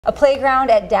A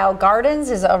playground at Dow Gardens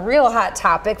is a real hot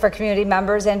topic for community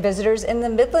members and visitors in the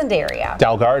Midland area.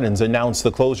 Dow Gardens announced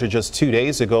the closure just 2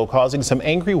 days ago, causing some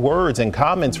angry words and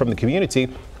comments from the community.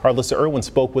 Our Alyssa Irwin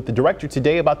spoke with the director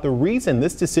today about the reason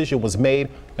this decision was made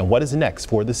and what is next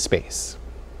for the space.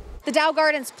 The Dow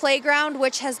Gardens playground,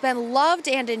 which has been loved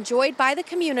and enjoyed by the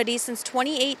community since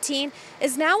 2018,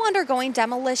 is now undergoing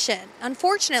demolition.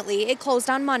 Unfortunately, it closed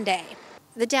on Monday.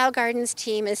 The Dow Gardens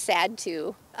team is sad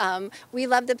too. We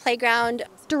love the playground.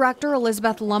 Director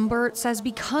Elizabeth Lumbert says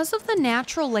because of the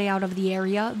natural layout of the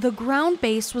area, the ground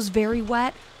base was very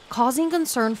wet, causing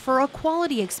concern for a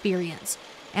quality experience.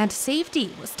 And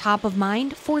safety was top of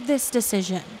mind for this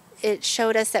decision. It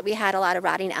showed us that we had a lot of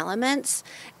rotting elements,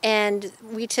 and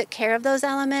we took care of those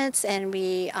elements, and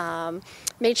we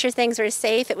made sure things were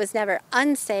safe. It was never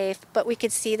unsafe, but we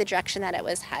could see the direction that it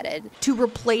was headed. To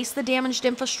replace the damaged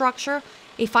infrastructure,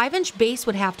 a 5-inch base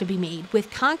would have to be made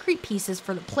with concrete pieces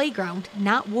for the playground,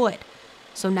 not wood.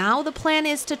 So now the plan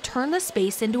is to turn the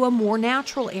space into a more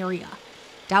natural area.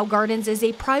 Dow Gardens is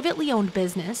a privately owned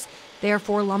business.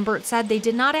 Therefore, Lumbert said they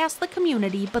did not ask the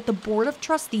community, but the Board of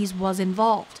Trustees was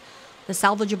involved. The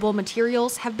salvageable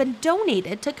materials have been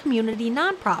donated to community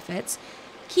nonprofits,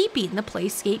 keeping the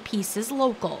playscape pieces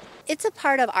local. It's a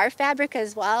part of our fabric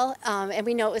as well, and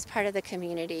we know it was part of the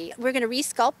community. We're going to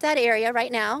resculpt that area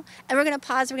right now, and we're going to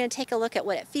pause. We're going to take a look at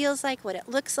what it feels like, what it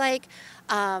looks like,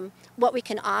 what we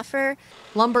can offer.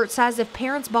 Lumbert says if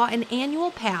parents bought an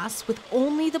annual pass with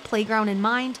only the playground in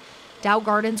mind, Dow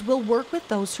Gardens will work with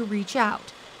those who reach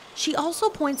out. She also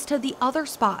points to the other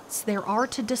spots there are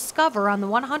to discover on the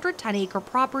 110-acre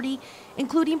property,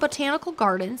 including botanical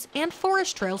gardens and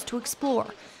forest trails to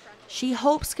explore. She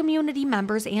hopes community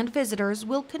members and visitors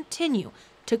will continue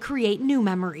to create new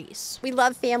memories. We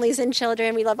love families and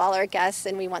children. We love all our guests,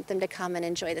 and we want them to come and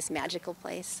enjoy this magical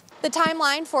place. The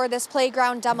timeline for this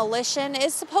playground demolition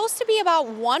is supposed to be about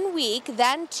 1 week,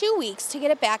 then 2 weeks to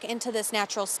get it back into this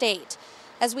natural state.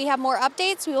 As we have more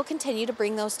updates, we will continue to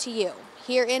bring those to you.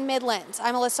 Here in Midland,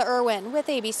 I'm Alyssa Irwin with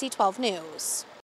ABC 12 News.